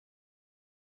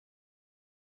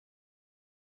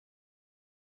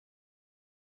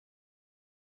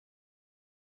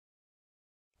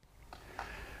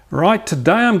Right,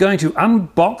 today I'm going to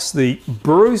unbox the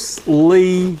Bruce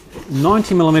Lee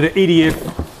 90mm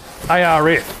EDF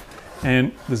ARF,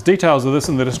 and there's details of this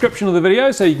in the description of the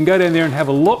video, so you can go down there and have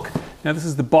a look. Now this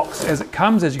is the box as it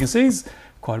comes. As you can see, there's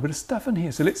quite a bit of stuff in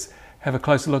here, so let's have a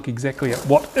closer look exactly at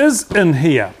what is in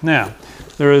here. Now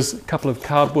there is a couple of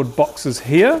cardboard boxes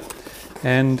here,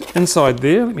 and inside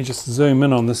there, let me just zoom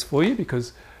in on this for you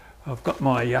because I've got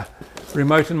my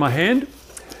remote in my hand.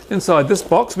 Inside this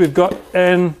box we've got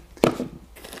an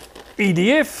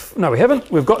EDF, no we haven't,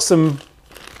 we've got some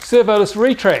servoless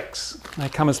retracts. They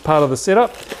come as part of the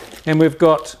setup, and we've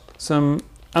got some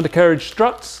undercarriage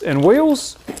struts and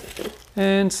wheels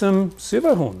and some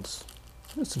servo horns.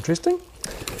 That's interesting.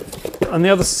 On the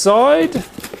other side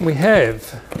we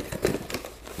have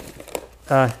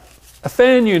a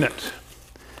fan unit,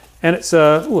 and it's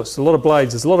a lot of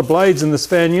blades. There's a lot of blades in this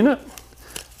fan unit.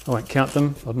 I won't count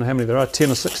them, I don't know how many there are, 10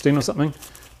 or 16 or something,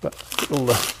 but get all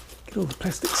the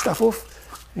plastic stuff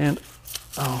off, and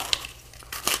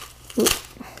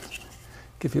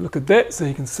give you a look at that so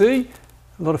you can see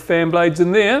a lot of fan blades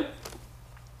in there.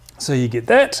 So you get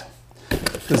that.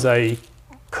 There's a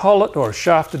collet or a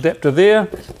shaft adapter there,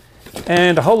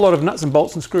 and a whole lot of nuts and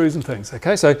bolts and screws and things.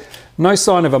 Okay, so no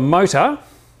sign of a motor,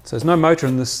 so there's no motor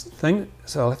in this thing,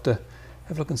 so I'll have to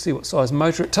have a look and see what size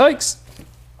motor it takes.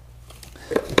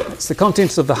 That's the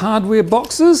contents of the hardware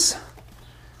boxes.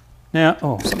 Now,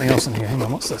 something else in here. Hang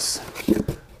on, what's this?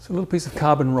 It's a little piece of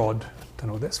carbon rod. Don't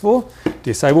know what that's for.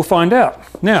 Dare say we'll find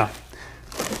out. Now,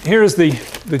 here is the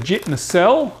jet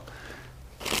nacelle,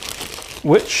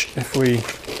 which, if we,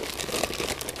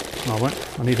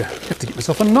 have to get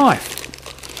myself a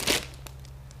knife.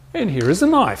 And here is a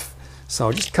knife. So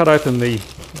I'll just cut open the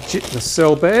jet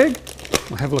nacelle bag.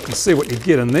 We'll have a look and see what you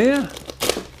get in there.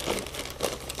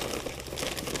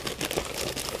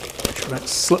 Don't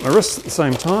slip my wrists at the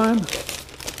same time.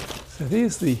 So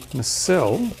there's the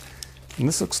nacelle, and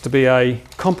this looks to be a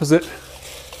composite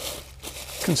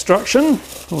construction,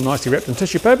 all nicely wrapped in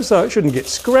tissue paper so it shouldn't get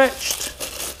scratched.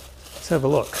 Let's have a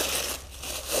look.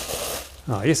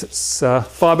 Oh yes, it's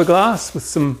fiberglass with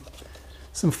some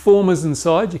formers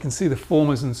inside. You can see the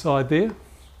formers inside there.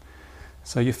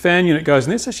 So your fan unit goes in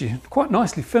there. It's actually quite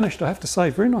nicely finished, I have to say,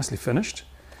 very nicely finished.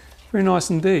 Very nice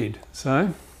indeed.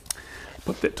 So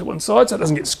put that to one side so it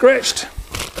doesn't get scratched.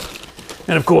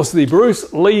 And of course the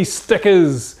Bruce Lee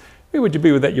stickers. Where would you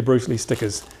be without your Bruce Lee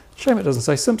stickers? Shame it doesn't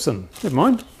say Simpson. Never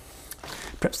mind.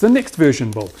 Perhaps the next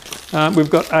version will. We've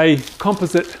got a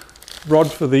composite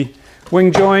rod for the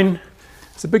wing join.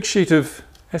 It's a big sheet of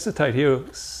acetate here.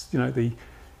 It's, you know, the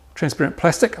transparent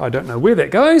plastic. I don't know where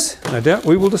that goes. No doubt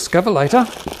we will discover later.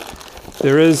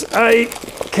 There is a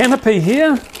canopy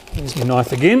here. There's my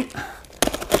knife again.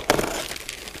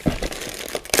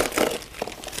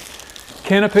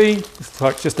 Canopy, it's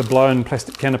like just a blown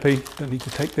plastic canopy. Don't need to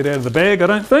take that out of the bag, I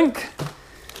don't think.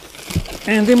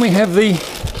 And then we have the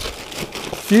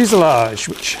fuselage,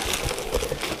 which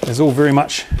is all very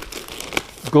much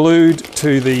glued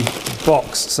to the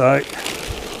box. So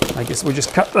I guess we'll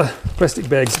just cut the plastic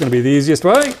bag. It's going to be the easiest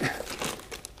way.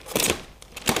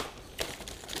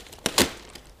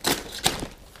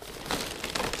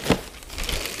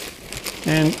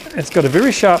 And it's got a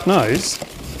very sharp nose,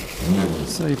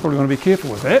 so you probably want to be careful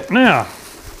with that. Now,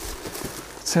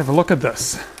 let's have a look at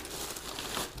this.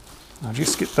 I'll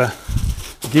just get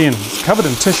again, it's covered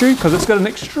in tissue because it's got an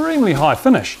extremely high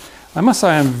finish. I must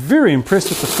say I'm very impressed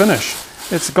with the finish.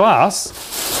 It's glass,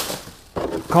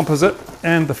 composite,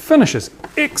 and the finish is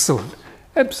excellent.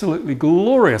 Absolutely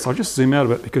glorious. I'll just zoom out a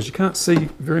bit because you can't see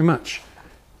very much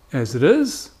as it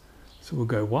is. So we'll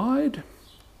go wide.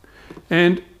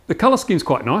 And the colour scheme's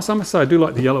quite nice. I must say I do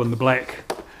like the yellow and the black.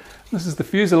 This is the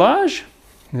fuselage,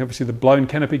 and obviously the blown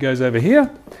canopy goes over here,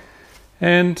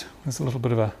 and there's a little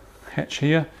bit of a hatch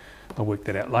here. I'll work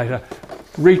that out later.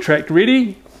 Retract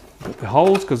ready, got the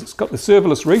holes because it's got the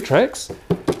servoless retracts.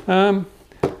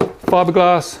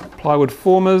 Fiberglass, plywood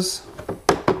formers,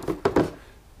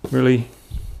 really,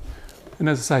 and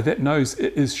as I say, that nose,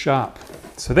 it is sharp.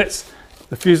 So that's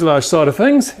the fuselage side of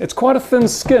things. It's quite a thin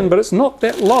skin, but it's not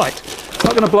that light. It's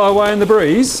not going to blow away in the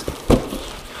breeze.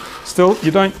 Still,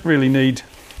 you don't really need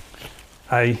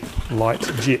a light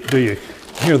jet, do you?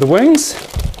 Here are the wings,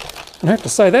 and I have to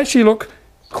say they actually look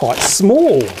quite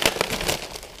small.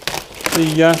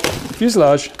 The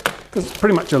fuselage, because it's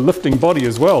pretty much a lifting body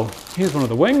as well. Here's one of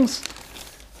the wings,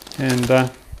 and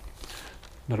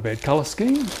not a bad colour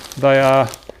scheme. They are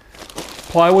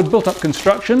plywood built-up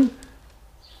construction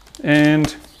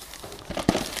and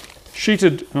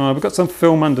sheeted. We've got some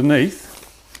film underneath.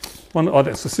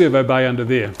 That's the servo bay under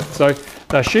there. So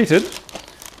they're sheeted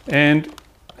and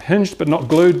hinged but not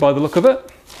glued by the look of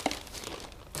it.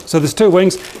 So there's two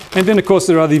wings, and then of course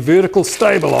there are the vertical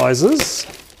stabilizers,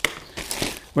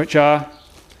 which are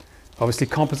obviously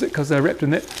composite because they're wrapped in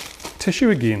that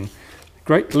tissue again.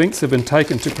 Great lengths have been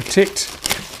taken to protect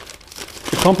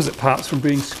the composite parts from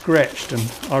being scratched,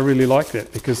 and I really like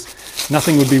that because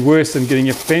nothing would be worse than getting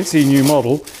a fancy new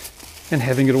model and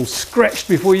having it all scratched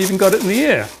before you even got it in the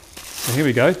air. So here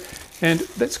we go, and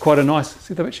that's quite a nice,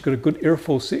 see they've actually got a good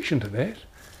airfoil section to that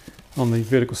on the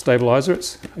vertical stabilizer.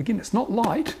 It's not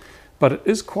light, but it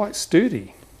is quite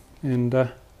sturdy, and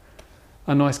a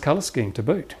nice colour scheme to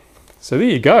boot. So there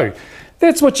you go.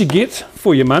 That's what you get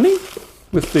for your money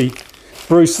with the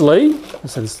Bruce Lee.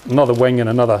 So there's another wing and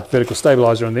another vertical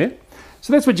stabilizer in there.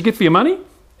 So that's what you get for your money.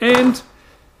 And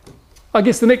I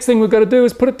guess the next thing we've got to do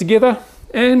is put it together,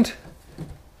 and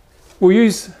we'll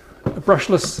use a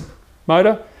brushless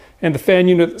motor and the fan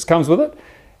unit that comes with it,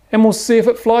 and we'll see if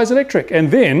it flies electric.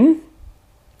 And then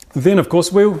of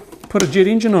course we'll put a jet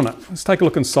engine on it. Let's take a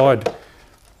look inside.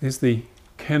 There's the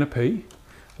canopy,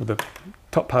 or the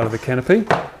top part of the canopy.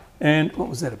 And what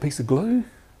was that, a piece of glue?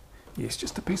 Yes,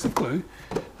 just a piece of glue.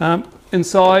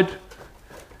 Inside,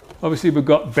 obviously we've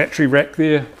got battery rack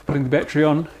there, putting the battery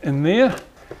on in there,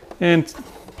 and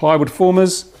plywood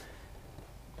formers.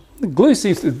 The glue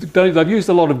seems to, they've used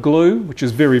a lot of glue, which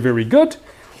is very, very good,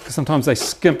 because sometimes they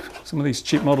skimp, some of these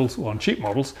cheap models, well, on cheap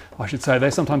models, I should say, they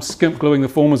sometimes skimp gluing the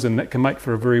formers in. That can make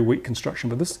for a very weak construction,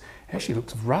 but this actually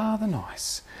looks rather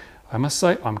nice. I must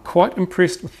say, I'm quite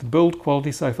impressed with the build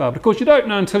quality so far, but of course you don't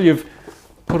know until you've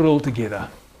put it all together.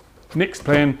 Next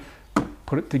plan,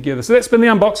 put it together. So that's been the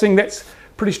unboxing. That's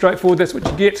pretty straightforward. That's what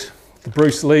you get. The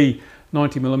Bruce Lee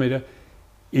 90mm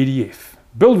EDF.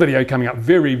 Build video coming up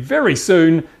very, very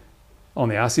soon on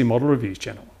the RC Model Reviews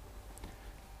channel.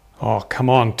 Oh, come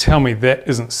on, tell me that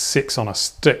isn't sex on a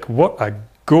stick. What a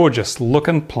gorgeous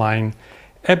looking plane.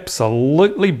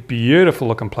 Absolutely beautiful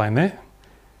looking plane there.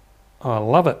 I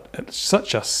love it. It's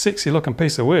such a sexy looking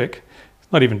piece of work.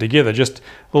 It's not even together, just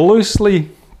loosely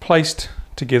placed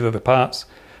together the parts.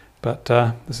 But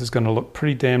this is going to look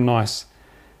pretty damn nice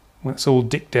when it's all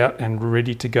decked out and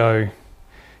ready to go.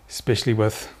 Especially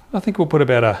with, I think we'll put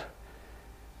about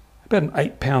an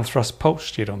 8-pound thrust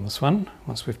pulse jet on this one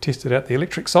once we've tested out the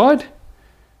electric side.